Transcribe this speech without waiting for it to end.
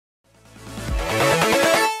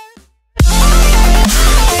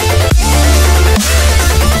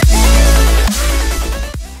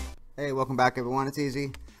welcome back everyone, it's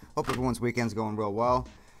Easy. Hope everyone's weekend's going real well.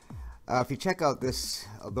 If you check out this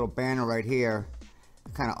little banner right here,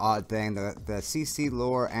 kind of odd thing, the CoC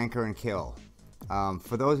lore, anchor, and kill.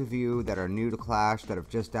 For those of you that are new to Clash, that have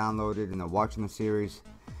just downloaded and are watching the series,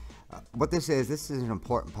 what this is an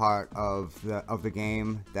important part of the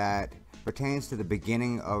game that pertains to the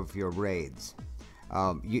beginning of your raids.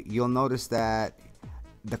 You'll notice that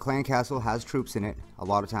the clan castle has troops in it a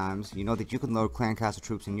lot of times. You know that you can load clan castle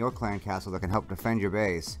troops in your clan castle that can help defend your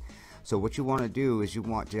base. So what you want to do is you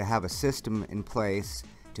want to have a system in place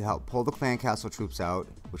to help pull the clan castle troops out,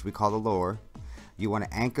 which we call the lore. You want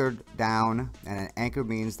to anchor down, and an anchor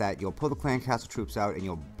means that you'll pull the clan castle troops out and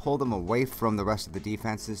you'll pull them away from the rest of the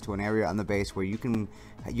defenses to an area on the base where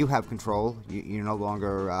you have control. You're no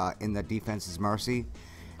longer in the defense's mercy.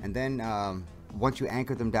 And then once you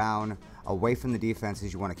anchor them down away from the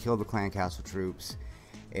defenses, you want to kill the clan castle troops.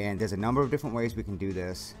 And there's a number of different ways we can do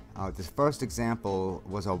this. This first example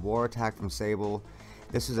was a war attack from Sable.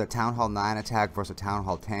 This was a Town Hall 9 attack versus a Town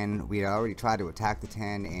Hall 10. We had already tried to attack the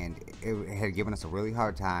 10 and it had given us a really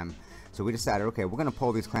hard time. So we decided, okay, we're going to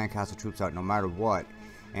pull these clan castle troops out no matter what.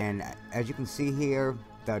 And as you can see here,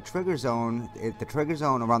 the trigger zone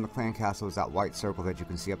around the clan castle is that white circle that you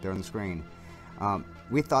can see up there on the screen.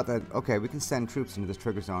 We thought that, okay, we can send troops into this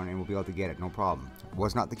trigger zone and we'll be able to get it, no problem.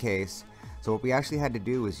 Was not the case. So what we actually had to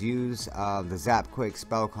do was use the Zap Quake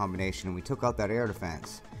spell combination, and we took out that air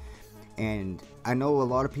defense. And I know a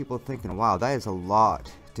lot of people are thinking, wow, that is a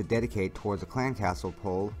lot to dedicate towards a clan castle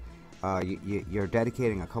pull. You're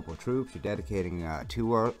dedicating a couple of troops, you're dedicating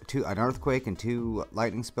an earthquake and 2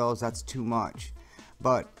 lightning spells. That's too much.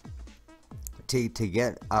 But to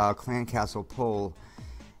get a clan castle pull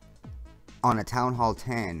on a Town Hall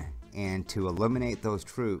 10 and to eliminate those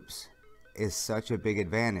troops is such a big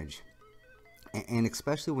advantage. And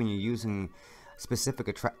especially when you're using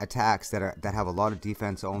specific attacks that have a lot of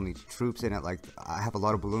defense only troops in it. Like, I have a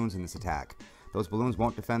lot of balloons in this attack. Those balloons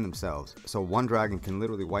won't defend themselves, so one dragon can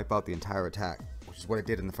literally wipe out the entire attack, which is what it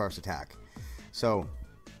did in the first attack. So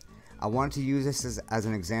I wanted to use this as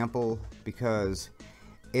an example because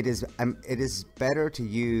it is better to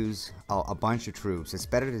use a bunch of troops. It's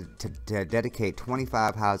better to dedicate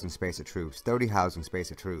 25 housing space of troops, 30 housing space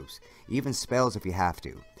of troops, even spells if you have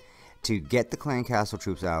to get the clan castle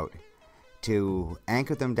troops out, to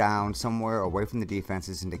anchor them down somewhere away from the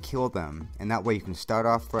defenses, and to kill them. And that way you can start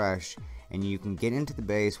off fresh and you can get into the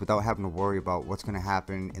base without having to worry about what's going to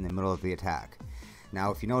happen in the middle of the attack. Now,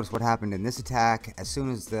 if you notice what happened in this attack, as soon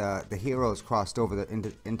as the heroes crossed over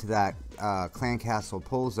into that clan castle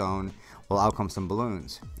pull zone, well, out come some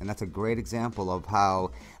balloons. And that's a great example of how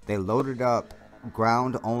they loaded up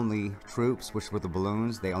ground only troops, which were the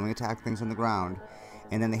balloons. They only attacked things on the ground.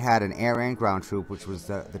 And then they had an air and ground troop, which was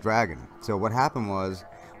the dragon. So what happened was,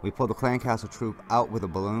 we pulled the clan castle troop out with a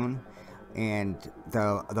balloon, and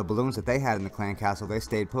the balloons that they had in the clan castle, they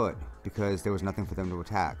stayed put because there was nothing for them to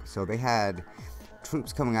attack. So they had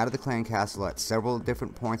troops coming out of the clan castle at several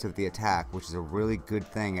different points of the attack, which is a really good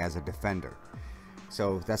thing as a defender.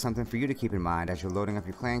 So that's something for you to keep in mind as you're loading up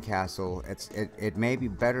your clan castle. It may be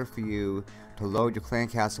better for you to load your clan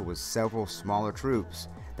castle with several smaller troops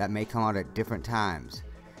that may come out at different times,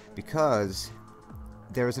 because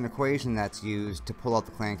there is an equation that's used to pull out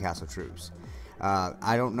the clan castle troops.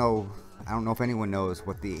 I don't know if anyone knows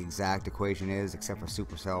what the exact equation is except for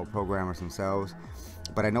Supercell programmers themselves,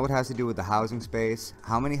 but I know it has to do with the housing space,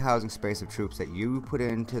 how many housing space of troops that you put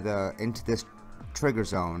into this trigger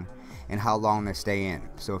zone, and how long they stay in.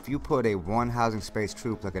 So if you put a 1 housing space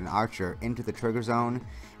troop like an archer into the trigger zone,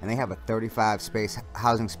 and they have a 35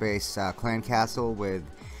 housing space clan castle with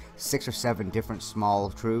 6 or 7 different small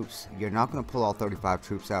troops, you're not going to pull all 35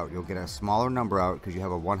 troops out. You'll get a smaller number out because you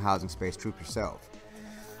have a 1 housing space troop yourself.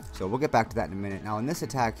 So we'll get back to that in a minute. Now in this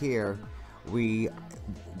attack here, when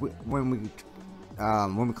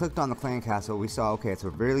we clicked on the clan castle, we saw, okay, it's a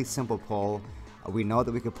really simple pull. We know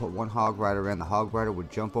that we could put 1 hog rider in. The hog rider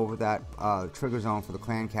would jump over that trigger zone for the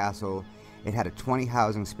clan castle. It had a 20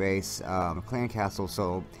 housing space clan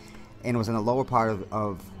castle, and it was in the lower part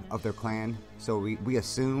of their clan. So we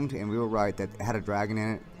assumed, and we were right, that it had a dragon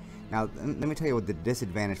in it. Now let me tell you what the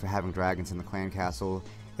disadvantage for having dragons in the clan castle.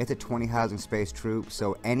 It's a 20 housing space troop,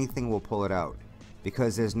 so anything will pull it out,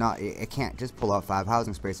 because it can't just pull out 5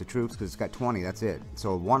 housing space of troops because it's got 20. That's it.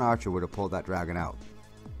 So 1 archer would have pulled that dragon out.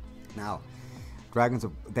 Now, dragons,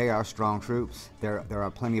 they are strong troops. There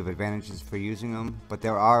are plenty of advantages for using them, but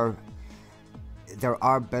there are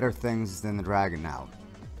better things than the dragon now.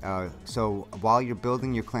 So while you're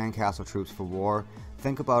building your clan castle troops for war,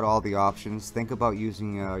 think about all the options. Think about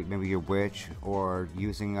using maybe your witch, or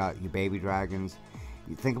using your baby dragons,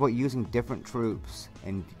 You think about using different troops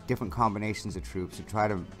and different combinations of troops to try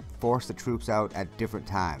to force the troops out at different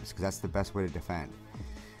times, because that's the best way to defend.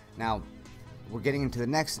 Now, we're getting into the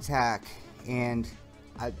next attack, and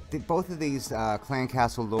both of these clan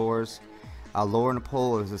castle lures, lure and a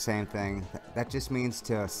pull is the same thing. That just means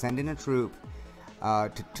to send in a troop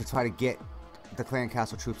to try to get the clan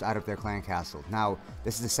castle troops out of their clan castle. Now,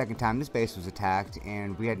 this is the second time this base was attacked,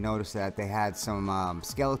 and we had noticed that they had some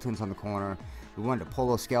skeletons on the corner. We wanted to pull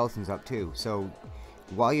those skeletons up too. So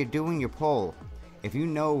while you're doing your pull, if you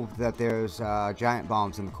know that there's giant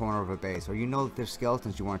bombs in the corner of a base, or you know that there's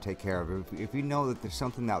skeletons you want to take care of, if you know that there's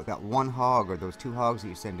something that one hog or those 2 hogs that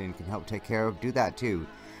you send in can help take care of, do that too.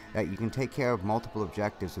 That you can take care of multiple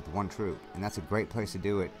objectives with one troop, and that's a great place to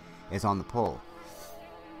do it, is on the pull.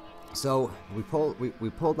 So we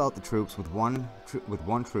pulled out the troops with one troop, with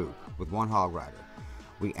one hog rider.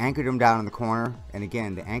 We anchored them down in the corner, and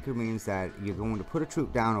again, the anchor means that you're going to put a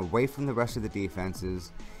troop down away from the rest of the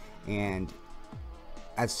defenses, and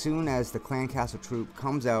as soon as the clan castle troop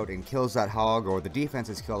comes out and kills that hog, or the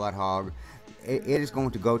defenses kill that hog, it is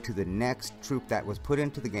going to go to the next troop that was put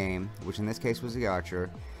into the game, which in this case was the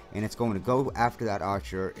archer, and it's going to go after that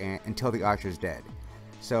archer until the archer is dead.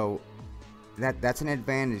 So that's an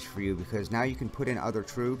advantage for you, because now you can put in other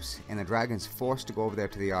troops, and the dragon's forced to go over there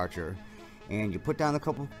to the archer, and you put down a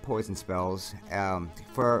couple poison spells.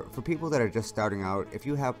 For people that are just starting out, if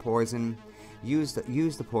you have poison, use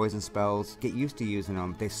the poison spells. Get used to using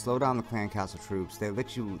them. They slow down the clan castle troops. They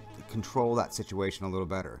let you control that situation a little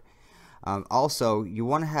better. Also, you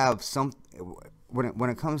want to have some, when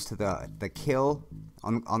it comes to the kill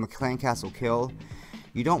on the clan castle kill,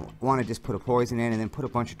 you don't want to just put a poison in and then put a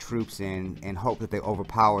bunch of troops in and hope that they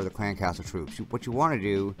overpower the clan castle troops. What you want to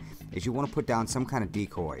do is you want to put down some kind of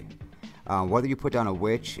decoy. Whether you put down a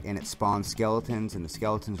witch and it spawns skeletons, and the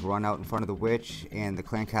skeletons run out in front of the witch, and the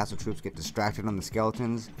clan castle troops get distracted on the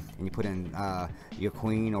skeletons, and you put in your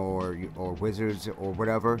queen or wizards or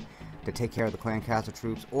whatever to take care of the clan castle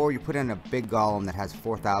troops, or you put in a big golem that has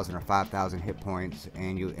 4,000 or 5,000 hit points,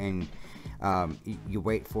 and you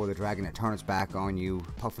wait for the dragon to turn its back on you,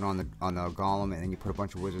 puffing on the golem, and then you put a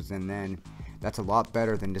bunch of wizards in. Then that's a lot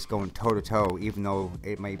better than just going toe to toe, even though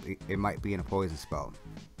it might be in a poison spell.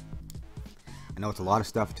 I know it's a lot of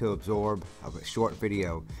stuff to absorb of a short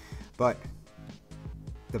video, but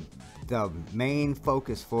the main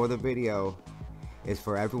focus for the video is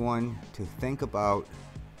for everyone to think about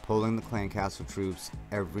pulling the clan castle troops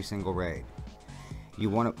every single raid. You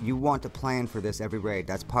want to plan for this every raid.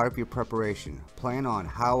 That's part of your preparation. Plan on,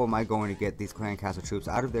 how am I going to get these clan castle troops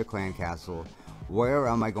out of their clan castle? Where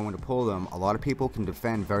am I going to pull them? A lot of people can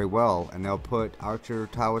defend very well, and they'll put archer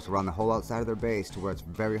towers around the whole outside of their base to where it's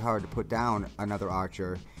very hard to put down another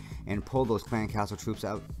archer and pull those clan castle troops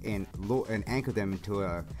out and anchor them into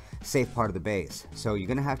a safe part of the base. So you're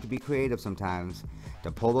going to have to be creative sometimes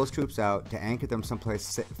to pull those troops out, to anchor them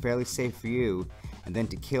someplace fairly safe for you, and then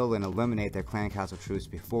to kill and eliminate their clan castle troops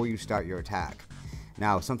before you start your attack.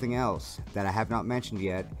 Now, something else that I have not mentioned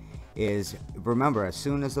yet is, remember, as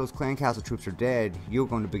soon as those clan castle troops are dead, you're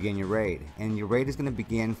going to begin your raid, and your raid is going to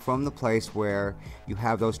begin from the place where you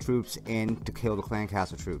have those troops in to kill the clan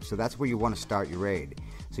castle troops. So that's where you want to start your raid.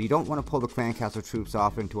 So you don't want to pull the clan castle troops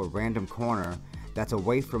off into a random corner that's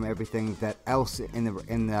away from everything that else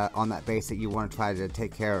on that base that you want to try to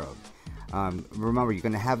take care of. Remember, you're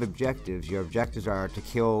going to have objectives. Your objectives are to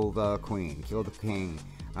kill the queen, kill the king,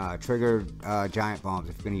 trigger giant bombs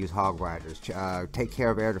if you're going to use hog riders, take care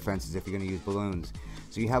of air defenses if you're going to use balloons.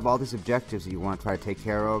 So you have all these objectives that you want to try to take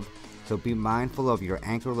care of. So be mindful of your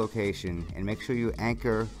anchor location, and make sure you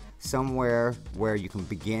anchor somewhere where you can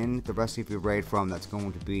begin the rest of your raid from. That's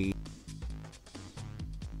going to be